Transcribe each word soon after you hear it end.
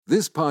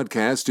This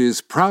podcast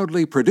is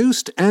proudly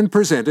produced and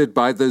presented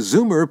by the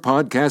Zoomer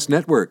Podcast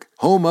Network,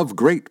 home of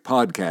great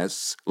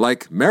podcasts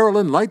like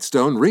Marilyn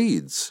Lightstone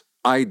Reads,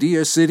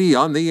 Idea City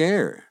on the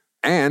Air,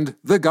 and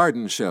The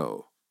Garden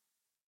Show.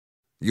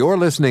 You're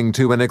listening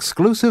to an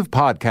exclusive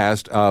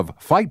podcast of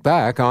Fight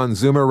Back on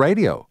Zoomer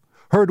Radio,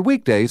 heard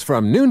weekdays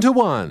from noon to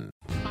 1.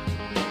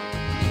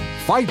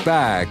 Fight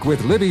Back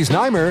with Libby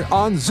Znaimer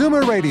on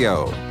Zoomer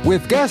Radio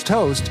with guest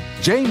host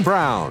Jane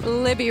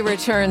Brown. Libby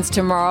returns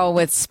tomorrow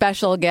with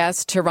special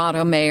guest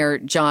Toronto Mayor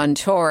John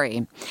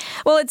Tory.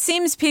 Well, it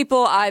seems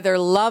people either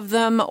love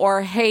them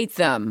or hate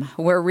them.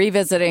 We're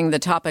revisiting the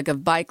topic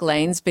of bike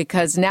lanes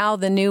because now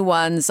the new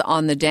ones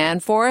on the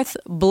Danforth,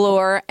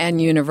 Bloor,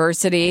 and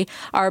University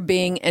are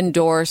being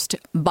endorsed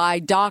by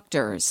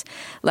doctors.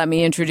 Let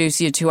me introduce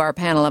you to our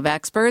panel of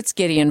experts: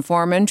 Gideon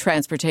Forman,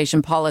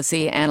 Transportation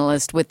Policy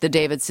Analyst with the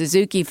David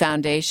Suzuki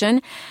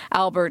Foundation;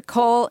 Albert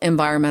Koehl,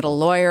 environmental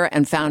lawyer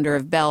and founder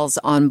of Bells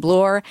on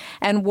Bloor;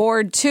 and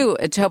Ward 2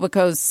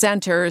 Etobicoke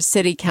Centre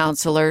City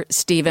Councillor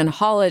Stephen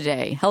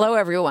Holyday. Hello,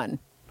 everyone.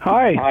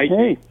 Hi.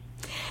 Hey.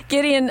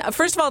 Gideon,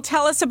 first of all,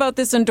 tell us about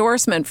this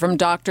endorsement from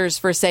Doctors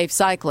for Safe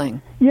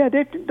Cycling. Yeah,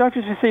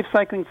 Doctors for Safe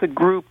Cycling is a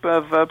group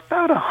of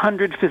about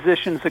 100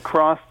 physicians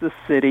across the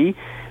city.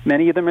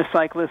 Many of them are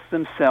cyclists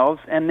themselves,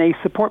 and they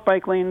support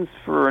bike lanes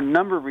for a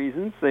number of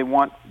reasons. They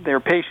want their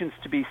patients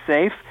to be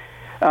safe.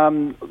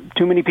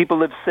 Too many people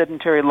live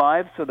sedentary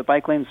lives, so the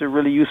bike lanes are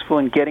really useful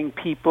in getting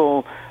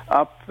people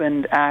up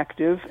and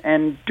active.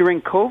 And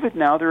during COVID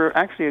now, they're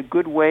actually a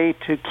good way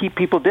to keep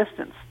people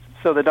distanced.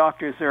 So the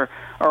doctors are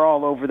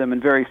all over them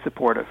and very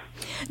supportive.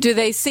 Do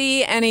they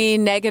see any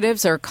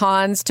negatives or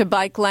cons to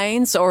bike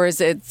lanes, or is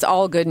it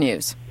all good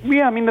news?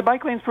 Yeah, I mean, the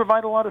bike lanes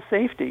provide a lot of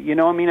safety. You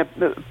know, I mean,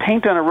 the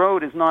paint on a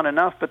road is not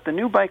enough, but the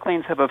new bike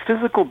lanes have a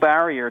physical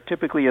barrier,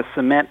 typically a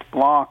cement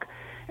block,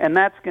 and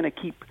that's going to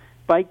keep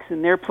bikes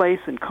in their place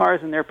and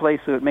cars in their place,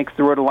 so it makes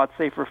the road a lot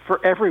safer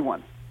for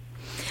everyone.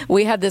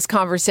 We had this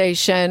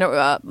conversation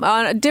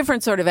on a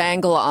different sort of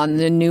angle on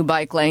the new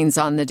bike lanes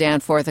on the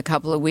Danforth a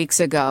couple of weeks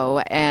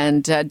ago,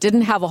 and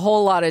didn't have a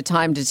whole lot of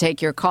time to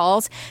take your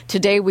calls.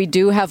 Today we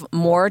do have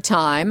more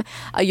time.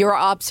 Your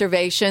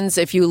observations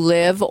if you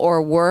live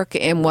or work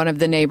in one of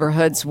the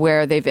neighborhoods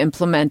where they've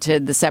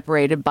implemented the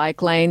separated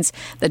bike lanes.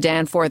 The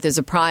Danforth is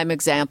a prime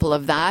example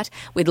of that.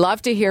 We'd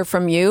love to hear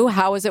from you.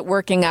 How is it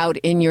working out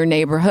in your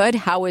neighborhood?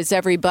 How is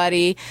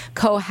everybody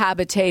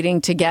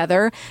cohabitating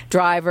together?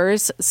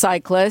 Drivers, cyclists,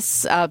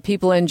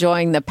 people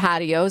enjoying the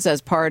patios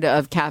as part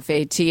of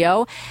Cafe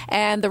Tio,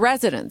 and the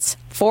residents.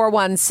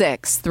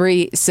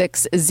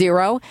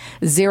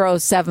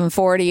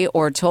 416-360-0740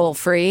 or toll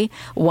free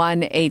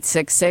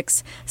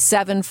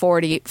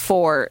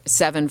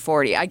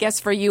 1-866-740-4740. I guess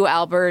for you,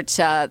 Albert,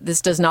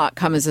 this does not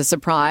come as a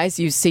surprise.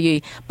 You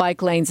see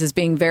bike lanes as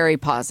being very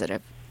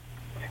positive.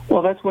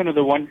 Well, that's one of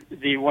the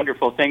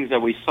wonderful things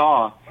that we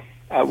saw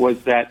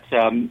was that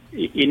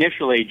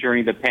initially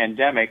during the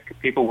pandemic,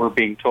 people were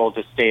being told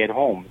to stay at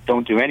home,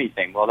 don't do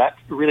anything. Well, that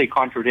really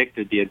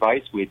contradicted the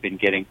advice we've been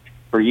getting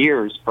for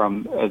years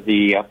from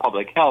the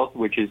public health,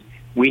 which is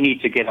we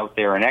need to get out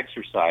there and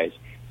exercise.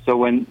 So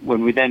when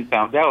we then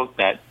found out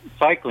that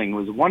cycling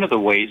was one of the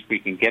ways we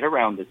can get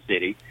around the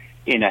city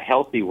in a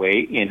healthy way,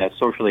 in a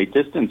socially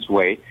distanced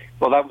way,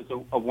 well, that was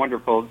a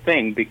wonderful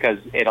thing because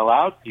it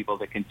allowed people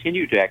to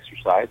continue to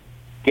exercise,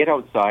 get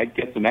outside,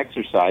 get some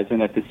exercise,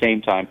 and at the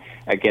same time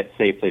get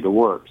safely to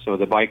work. So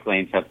the bike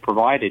lanes have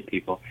provided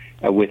people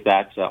with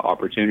that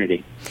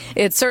opportunity.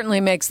 It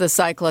certainly makes the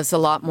cyclists a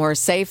lot more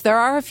safe. There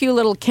are a few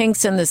little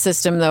kinks in the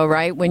system, though,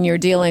 right? When you're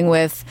dealing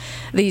with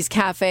these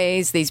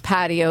cafes, these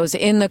patios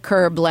in the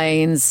curb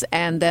lanes,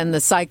 and then the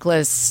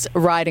cyclists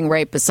riding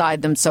right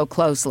beside them so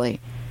closely.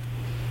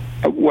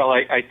 Well,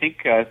 I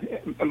think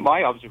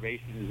my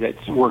observation is that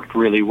it's worked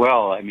really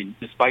well. I mean,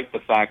 despite the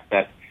fact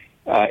that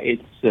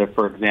it's,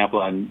 for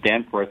example, on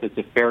Danforth, it's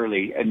a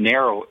fairly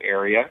narrow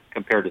area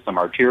compared to some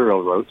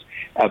arterial roads,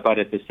 but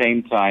at the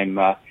same time,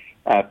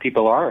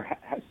 people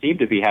seem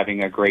to be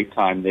having a great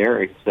time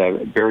there. It's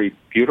a very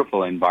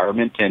beautiful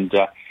environment, and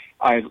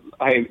I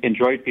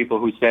enjoyed people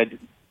who said,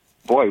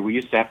 boy, we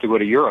used to have to go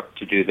to Europe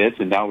to do this,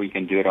 and now we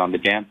can do it on the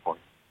Danforth.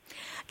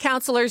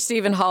 Councillor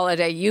Stephen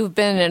Holyday, you've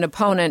been an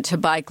opponent to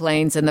bike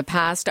lanes in the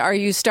past. Are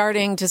you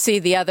starting to see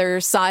the other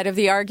side of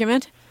the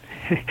argument?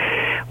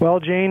 Well,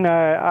 Jane,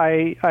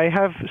 I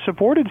have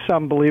supported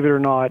some, believe it or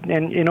not.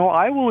 And, you know,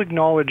 I will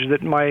acknowledge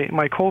that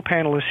my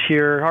co-panelists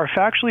here are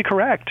factually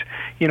correct.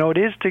 You know, it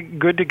is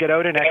good to get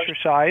out and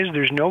exercise.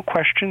 There's no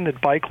question that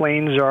bike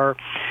lanes are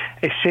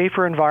a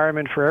safer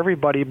environment for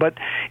everybody, but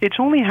it's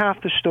only half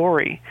the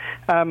story.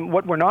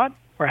 What we're not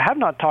or have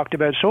not talked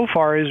about so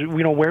far is,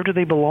 where do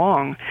they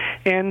belong?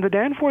 And the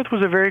Danforth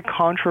was a very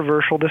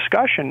controversial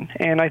discussion,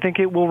 and I think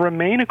it will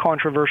remain a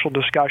controversial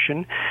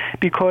discussion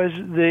because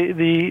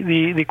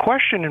the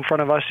question in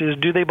front of us is,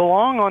 do they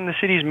belong on the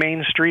city's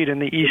main street in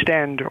the East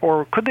End,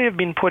 or could they have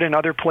been put in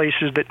other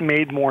places that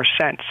made more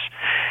sense?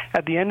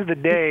 At the end of the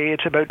day,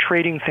 it's about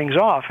trading things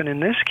off, and in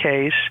this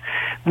case,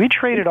 we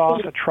traded off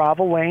a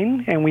travel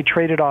lane and we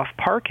traded off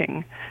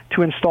parking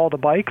to install the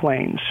bike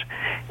lanes.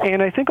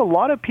 And I think a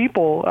lot of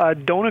people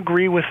don't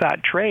agree with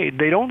that trade.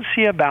 They don't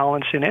see a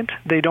balance in it.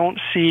 They don't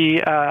see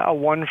a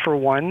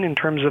one-for-one in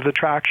terms of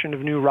attraction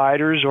of new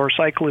riders or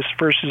cyclists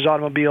versus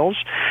automobiles.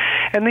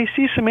 And they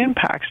see some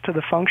impacts to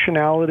the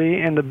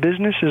functionality and the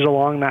businesses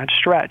along that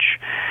stretch.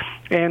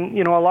 And,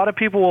 a lot of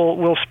people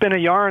will spin a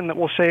yarn that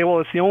will say, well,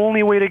 it's the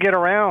only way to get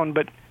around,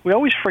 but we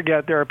always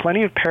forget there are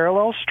plenty of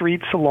parallel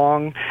streets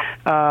along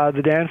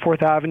the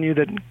Danforth Avenue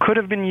that could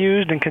have been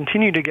used and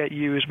continue to get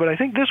used. But I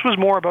think this was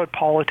more about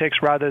politics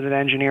rather than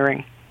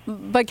engineering.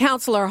 But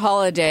Councillor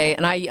Holyday,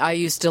 and I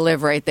used to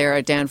live right there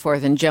at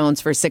Danforth and Jones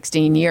for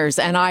 16 years,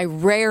 and I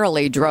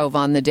rarely drove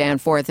on the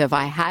Danforth. If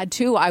I had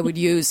to, I would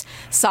use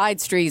side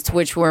streets,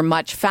 which were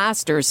much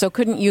faster. So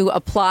couldn't you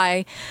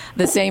apply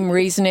the same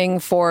reasoning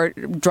for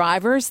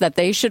drivers, that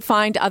they should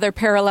find other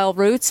parallel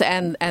routes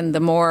and the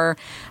more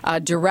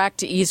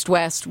direct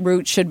east-west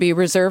route should be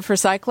reserved for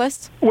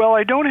cyclists? Well,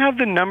 I don't have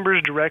the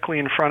numbers directly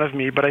in front of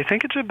me, but I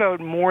think it's about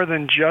more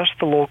than just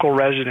the local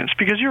residents,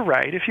 because you're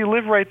right. If you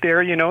live right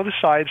there, the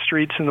side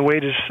streets and the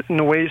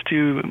ways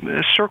to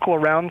circle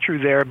around through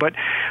there. But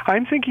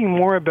I'm thinking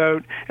more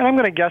about, and I'm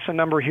going to guess a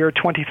number here,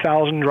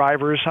 20,000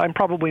 drivers. I'm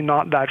probably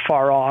not that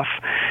far off,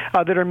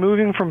 that are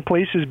moving from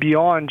places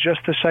beyond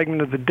just the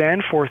segment of the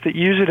Danforth that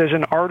use it as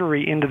an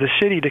artery into the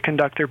city to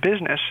conduct their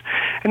business.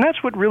 And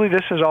that's what really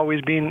this has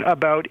always been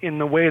about in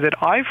the way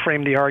that I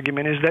frame the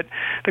argument, is that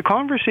the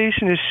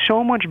conversation is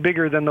so much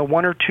bigger than the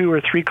 1 or 2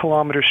 or 3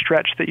 kilometer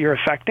stretch that you're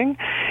affecting.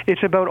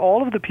 It's about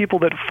all of the people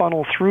that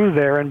funnel through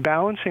there and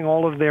balancing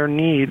all of their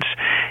needs.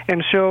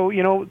 And so,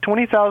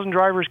 20,000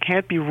 drivers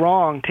can't be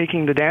wrong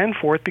taking the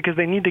Danforth because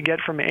they need to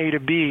get from A to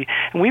B.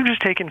 And we've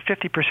just taken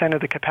 50%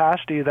 of the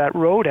capacity of that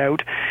road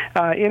out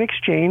in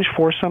exchange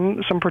for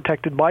some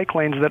protected bike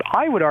lanes that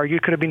I would argue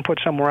could have been put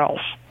somewhere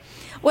else.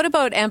 What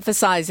about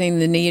emphasizing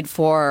the need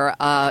for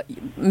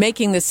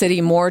making the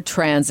city more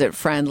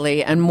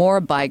transit-friendly and more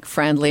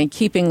bike-friendly and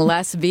keeping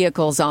less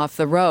vehicles off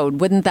the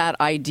road? Wouldn't that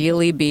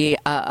ideally be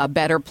a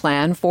better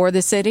plan for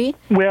the city?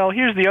 Well,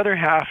 here's the other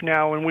half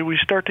now, when we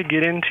start to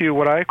get into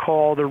what I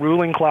call the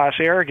ruling class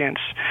arrogance.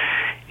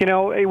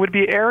 It would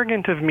be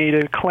arrogant of me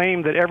to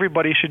claim that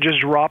everybody should just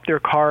drop their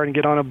car and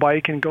get on a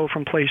bike and go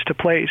from place to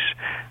place.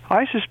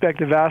 I suspect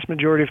the vast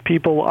majority of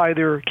people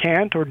either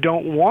can't or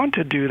don't want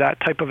to do that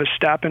type of a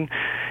step. And,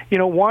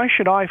 why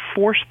should I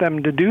force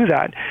them to do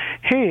that?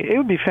 Hey, it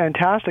would be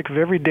fantastic if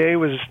every day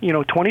was,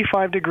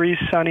 25 degrees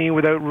sunny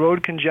without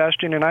road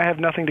congestion and I have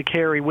nothing to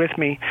carry with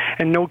me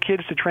and no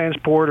kids to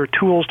transport or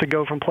tools to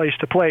go from place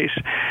to place.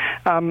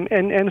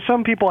 And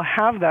some people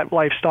have that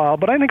lifestyle,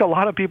 but I think a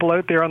lot of people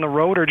out there on the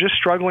road are just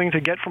struggling to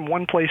get from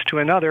one place to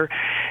another.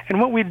 And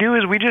what we do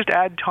is we just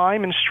add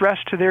time and stress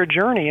to their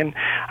journey. And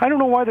I don't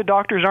know why the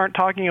doctors aren't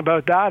talking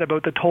about that,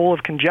 about the toll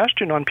of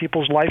congestion on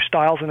people's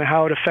lifestyles and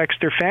how it affects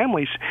their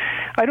families.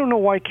 I don't know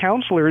why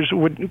councillors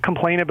would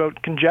complain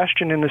about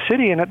congestion in the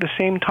city and at the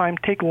same time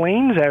take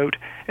lanes out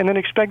and then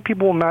expect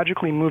people will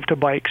magically move to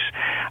bikes.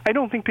 I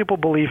don't think people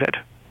believe it.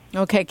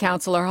 Okay,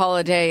 Councillor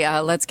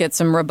Holyday, let's get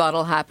some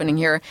rebuttal happening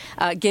here.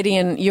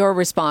 Gideon, your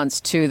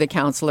response to the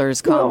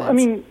councillor's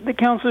comments. Well, the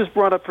councillors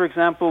brought up, for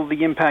example,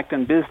 the impact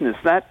on business.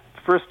 That,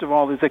 first of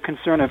all, is a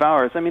concern of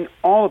ours.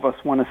 All of us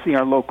want to see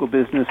our local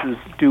businesses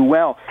do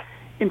well.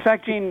 In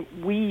fact, Jane,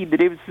 we, the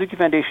David Suzuki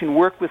Foundation,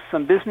 worked with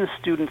some business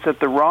students at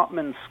the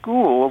Rotman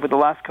School over the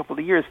last couple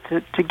of years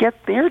to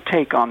get their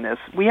take on this.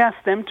 We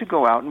asked them to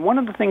go out, and one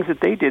of the things that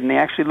they did, and they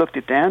actually looked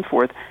at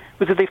Danforth,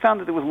 was that they found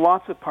that there was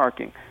lots of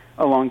parking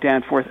along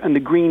Danforth and the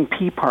Green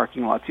P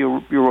parking lots.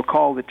 You'll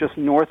recall that just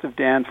north of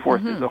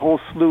Danforth there's a whole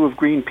slew of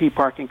Green P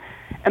parking.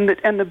 And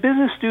the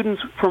business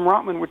students from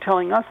Rotman were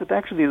telling us that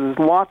actually there's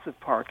lots of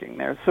parking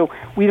there. So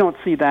we don't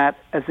see that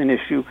as an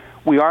issue.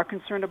 We are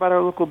concerned about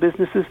our local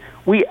businesses.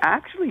 We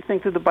actually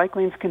think that the bike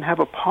lanes can have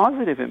a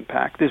positive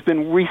impact. There's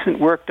been recent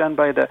work done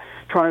by the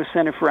Toronto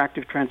Centre for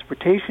Active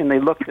Transportation. They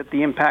looked at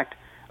the impact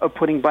of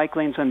putting bike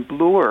lanes on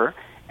Bloor,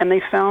 and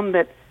they found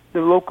that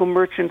the local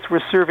merchants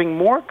were serving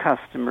more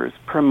customers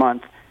per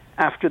month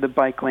after the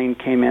bike lane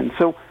came in.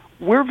 So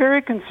we're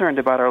very concerned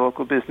about our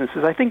local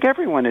businesses. I think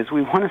everyone is.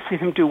 We want to see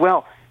them do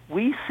well.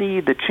 We see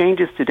the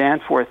changes to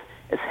Danforth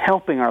as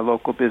helping our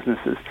local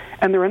businesses.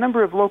 And there are a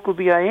number of local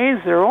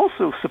BIAs that are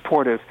also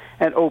supportive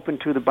and open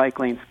to the bike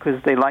lanes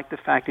because they like the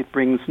fact it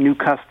brings new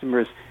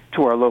customers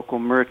to our local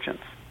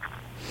merchants.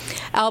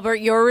 Albert,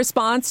 your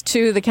response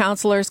to the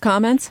councillor's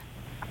comments?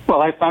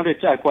 Well, I found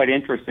it quite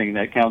interesting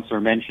that Councillor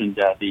mentioned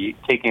the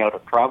taking out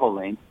of travel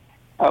lanes.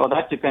 Well,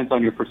 that depends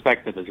on your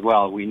perspective as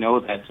well. We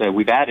know that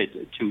we've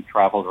added 2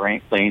 travel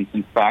lanes.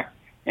 In fact,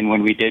 And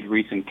when we did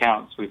recent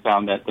counts, we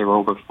found that there were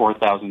over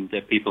 4,000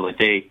 people a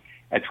day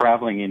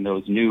traveling in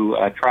those new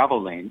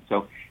travel lanes.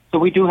 So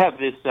we do have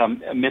this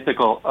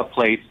mythical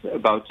place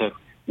about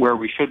where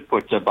we should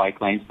put bike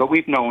lanes, but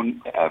we've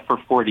known for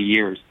 40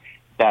 years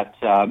that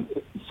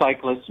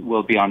cyclists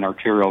will be on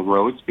arterial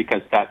roads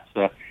because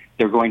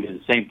they're going to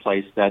the same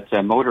place that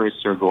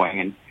motorists are going.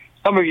 And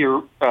some of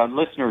your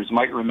listeners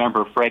might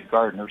remember Fred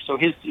Gardner. So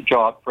his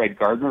job, Fred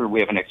Gardner,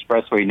 we have an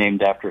expressway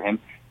named after him,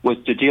 was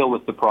to deal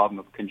with the problem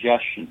of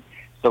congestion.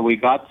 So we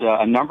got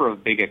a number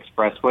of big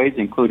expressways,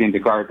 including the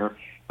Gardner,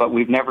 but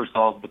we've never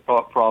solved the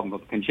problem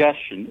of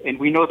congestion. And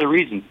we know the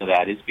reason for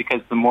that is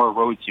because the more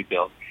roads you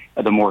build,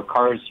 the more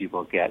cars you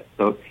will get.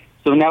 So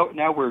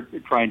now we're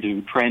trying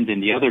to trend in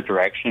the other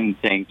direction,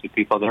 saying to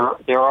people there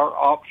are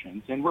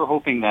options, and we're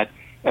hoping that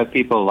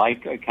people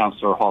like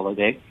Councillor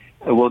Holyday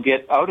will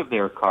get out of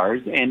their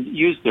cars and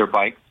use their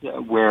bikes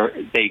where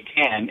they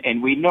can.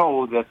 And we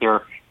know that there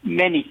are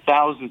many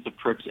thousands of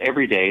trips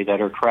every day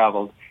that are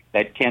traveled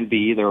that can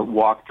be either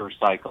walked or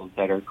cycled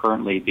that are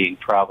currently being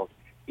traveled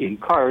in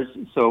cars.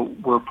 So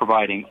we're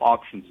providing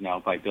options now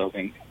by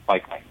building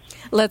bike lanes.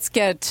 Let's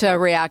get a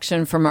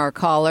reaction from our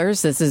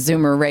callers. This is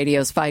Zoomer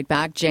Radio's Fight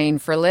Back. Jane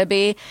for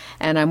Libby,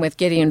 and I'm with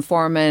Gideon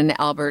Forman,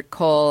 Albert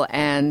Koehl,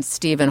 and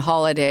Stephen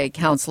Holyday,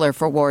 Councillor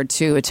for Ward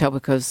 2,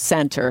 Etobicoke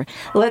Centre.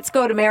 Let's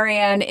go to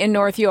Marianne in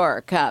North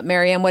York.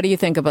 Marianne, what do you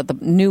think about the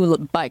new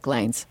bike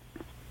lanes?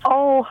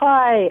 Oh,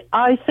 hi.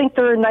 I think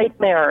they're a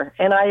nightmare,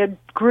 and I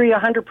agree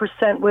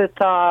 100% with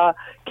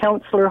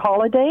Councillor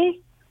Holyday.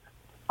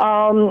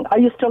 I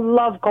used to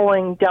love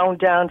going down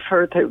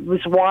Danforth. It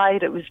was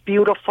wide. It was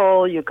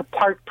beautiful. You could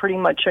park pretty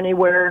much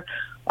anywhere.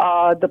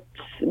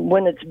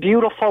 When it's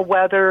beautiful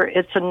weather,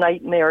 it's a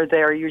nightmare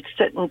there. You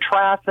sit in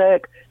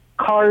traffic.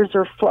 Cars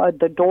are flooded.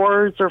 The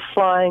doors are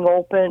flying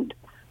open.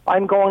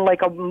 I'm going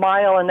like a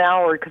mile an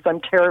hour because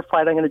I'm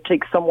terrified I'm going to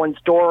take someone's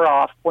door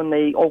off when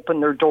they open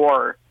their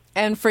door.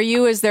 And for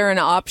you, is there an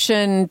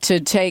option to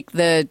take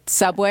the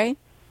subway?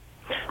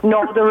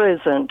 No, there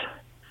isn't.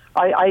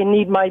 I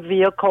need my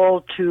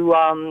vehicle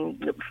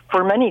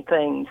for many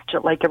things,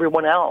 like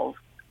everyone else.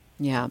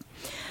 Yeah.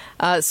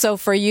 So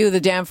for you,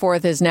 the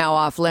Danforth is now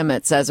off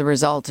limits as a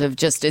result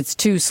of it's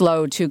too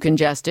slow, too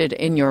congested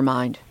in your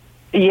mind.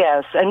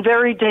 Yes, and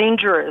very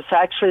dangerous.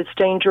 Actually, it's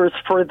dangerous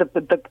for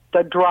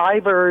the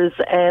drivers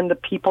and the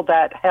people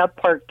that have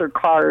parked their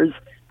cars.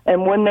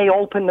 And when they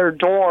open their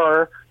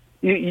door,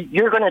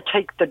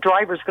 the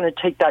driver's going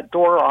to take that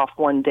door off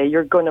one day.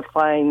 You're going to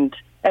find...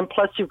 And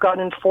plus, you've got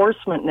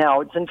enforcement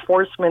now. It's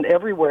enforcement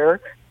everywhere.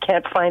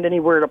 Can't find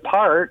anywhere to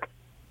park.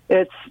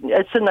 It's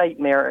a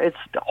nightmare. It's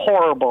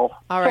horrible.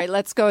 All right,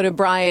 let's go to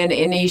Brian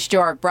in East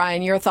York.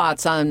 Brian, your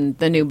thoughts on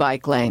the new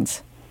bike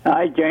lanes?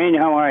 Hi, Jane.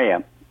 How are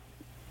you?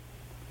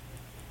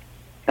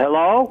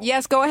 Hello?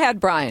 Yes, go ahead,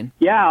 Brian.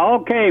 Yeah,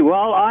 okay.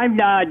 Well, I'm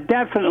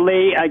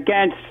definitely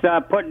against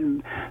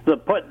putting the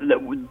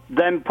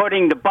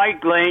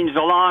bike lanes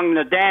along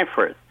the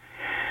Danforth.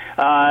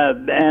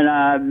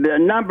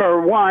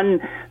 Number one,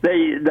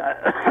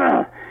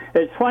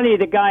 it's funny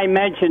the guy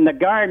mentioned the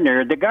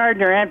Gardner. The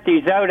Gardner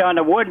empties out on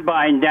the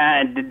Woodbine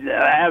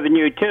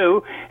Avenue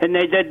too, and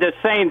they did the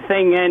same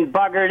thing and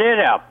buggered it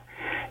up.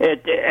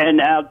 And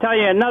I'll tell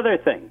you another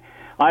thing.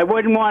 I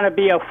wouldn't want to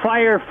be a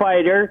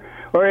firefighter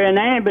or an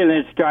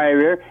ambulance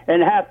driver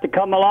and have to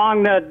come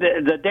along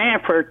the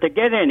Danforth to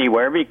get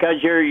anywhere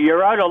because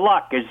you're out of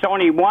luck. It's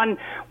only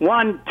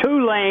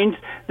two lanes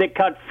that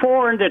cut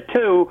 4 into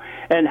 2,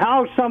 and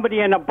how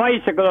somebody in a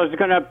bicycle is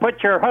going to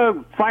put your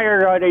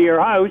fire out of your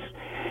house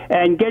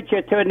and get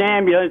you to an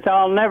ambulance,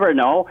 I'll never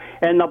know.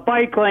 And the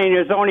bike lane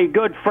is only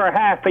good for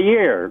half a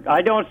year.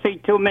 I don't see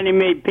too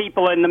many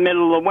people in the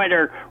middle of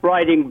winter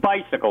riding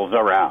bicycles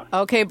around.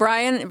 Okay,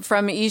 Brian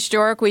from East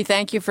York, we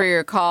thank you for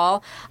your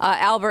call.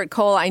 Albert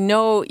Koehl, I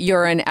know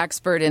you're an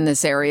expert in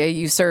this area.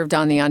 You served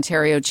on the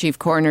Ontario Chief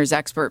Coroner's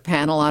expert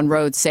panel on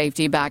road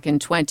safety back in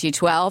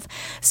 2012.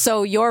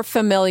 So you're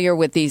familiar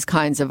with these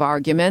kinds of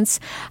arguments.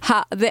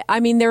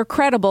 They're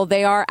credible.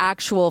 They are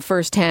actual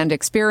first-hand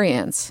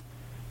experience.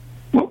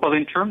 Well,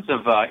 in terms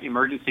of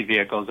emergency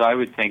vehicles, I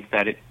would think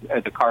that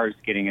the cars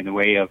getting in the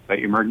way of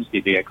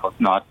emergency vehicles,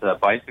 not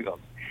bicycles.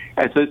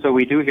 So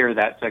we do hear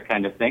that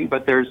kind of thing.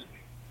 But there's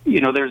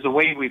a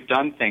way we've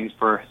done things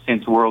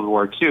since World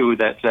War II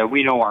that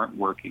we know aren't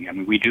working. I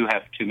mean, we do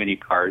have too many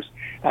cars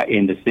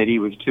in the city,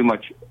 with too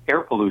much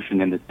air pollution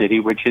in the city,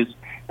 which is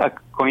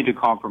going to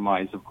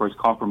compromises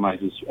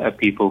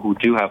people who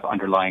do have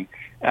underlying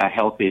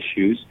health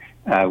issues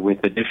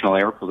with additional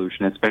air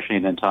pollution, especially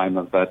in the time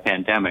of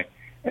pandemic.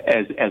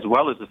 As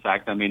well as the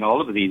fact, all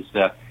of these,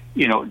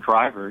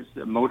 drivers,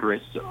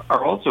 motorists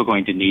are also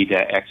going to need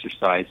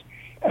exercise.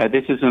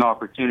 This is an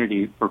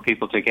opportunity for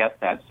people to get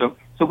that. So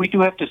we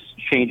do have to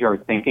change our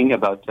thinking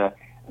about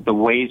the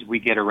ways we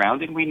get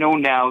around. And we know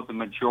now the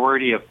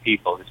majority of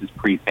people, this is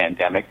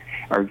pre-pandemic,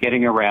 are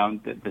getting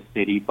around the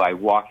city by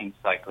walking,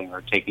 cycling,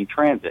 or taking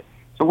transit.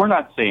 So we're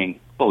not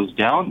saying close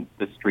down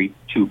the street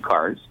to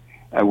cars.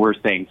 We're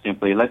saying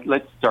simply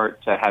let's start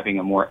having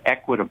a more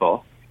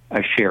equitable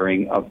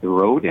sharing of the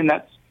road, and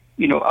that's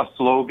a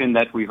slogan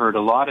that we heard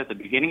a lot at the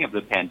beginning of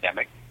the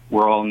pandemic.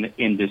 We're all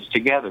in this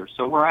together.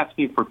 So we're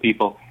asking for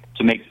people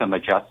to make some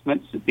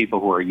adjustments, people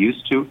who are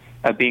used to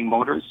being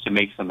motorists, to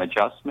make some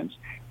adjustments.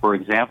 For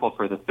example,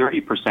 for the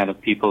 30% of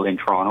people in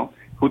Toronto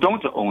who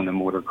don't own a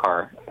motor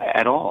car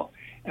at all.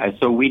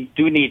 So we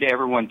do need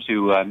everyone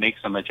to make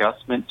some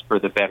adjustments for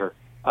the better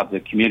of the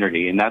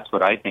community, and that's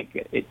what I think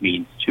it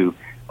means to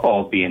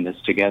all be in this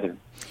together.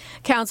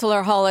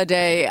 Councillor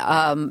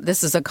Holyday,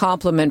 this is a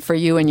compliment for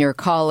you and your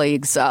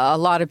colleagues. A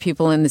lot of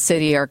people in the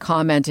city are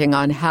commenting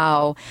on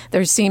how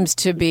there seems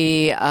to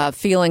be a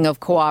feeling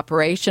of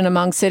cooperation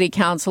among city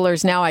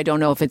councillors now. I don't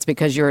know if it's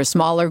because you're a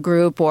smaller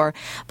group,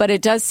 but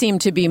it does seem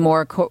to be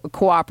more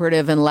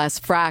cooperative and less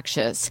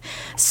fractious.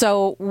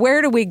 So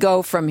where do we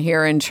go from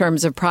here in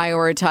terms of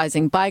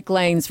prioritizing bike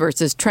lanes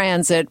versus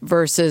transit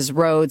versus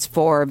roads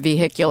for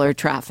vehicular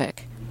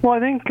traffic? Well, I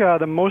think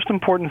the most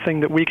important thing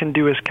that we can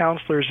do as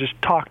councillors is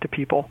talk to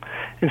people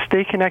and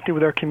stay connected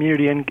with our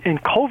community. And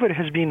COVID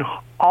has been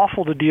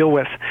awful to deal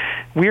with.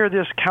 We are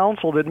this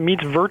council that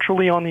meets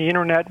virtually on the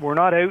internet. We're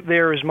not out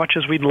there as much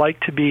as we'd like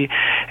to be.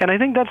 And I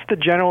think that's the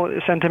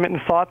general sentiment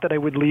and thought that I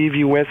would leave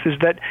you with, is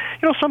that,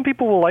 some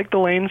people will like the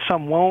lanes,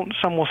 some won't.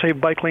 Some will say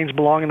bike lanes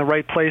belong in the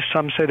right place.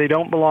 Some say they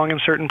don't belong in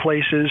certain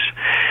places.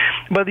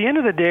 But at the end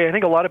of the day, I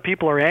think a lot of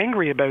people are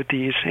angry about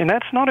these, and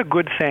that's not a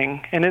good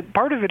thing. And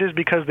part of it is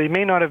because they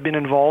may not have been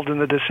involved in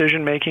the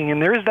decision-making, and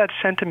there is that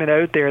sentiment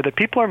out there that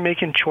people are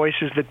making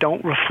choices that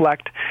don't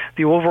reflect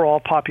the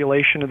overall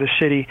population of the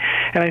city.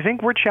 And I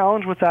think we're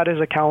challenged with that as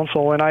a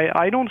council, and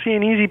I don't see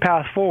an easy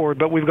path forward,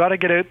 but we've got to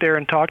get out there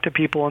and talk to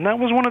people. And that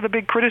was one of the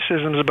big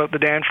criticisms about the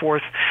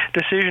Danforth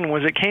decision,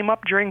 was it came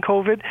up during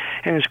COVID,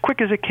 and as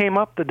quick as it came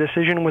up, the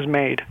decision was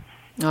made.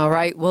 All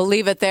right, we'll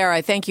leave it there.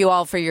 I thank you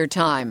all for your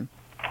time.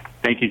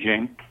 Thank you,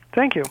 Jane.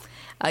 Thank you.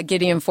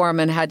 Gideon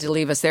Forman had to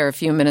leave us there a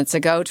few minutes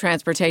ago,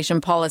 Transportation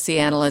Policy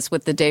Analyst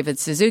with the David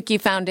Suzuki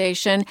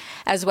Foundation,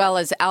 as well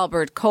as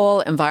Albert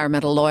Koehl,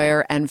 environmental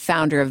lawyer and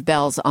founder of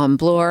Bells on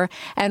Bloor,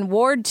 and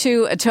Ward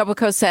 2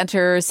 Etobicoke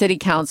Centre City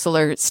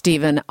Councillor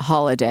Stephen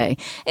Holyday.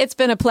 It's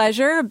been a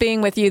pleasure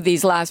being with you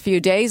these last few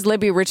days.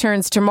 Libby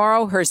returns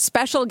tomorrow. Her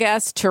special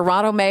guest,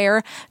 Toronto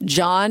Mayor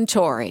John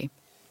Tory.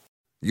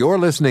 You're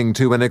listening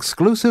to an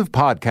exclusive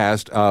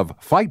podcast of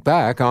Fight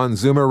Back on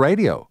Zoomer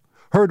Radio.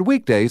 Heard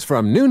weekdays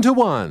from noon to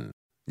 1.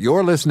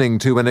 You're listening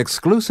to an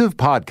exclusive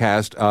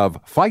podcast of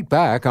Fight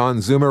Back on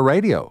Zoomer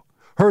Radio.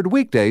 Heard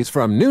weekdays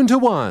from noon to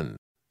 1.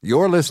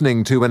 You're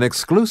listening to an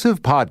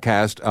exclusive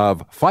podcast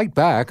of Fight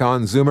Back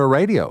on Zoomer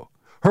Radio.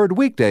 Heard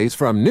weekdays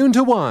from noon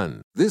to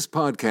 1. This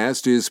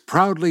podcast is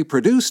proudly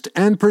produced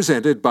and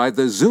presented by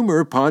the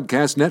Zoomer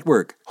Podcast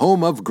Network,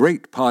 home of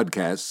great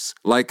podcasts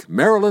like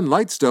Marilyn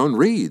Lightstone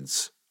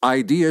Reads,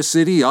 Idea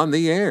City on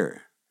the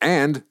Air,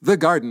 and The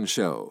Garden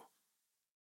Show.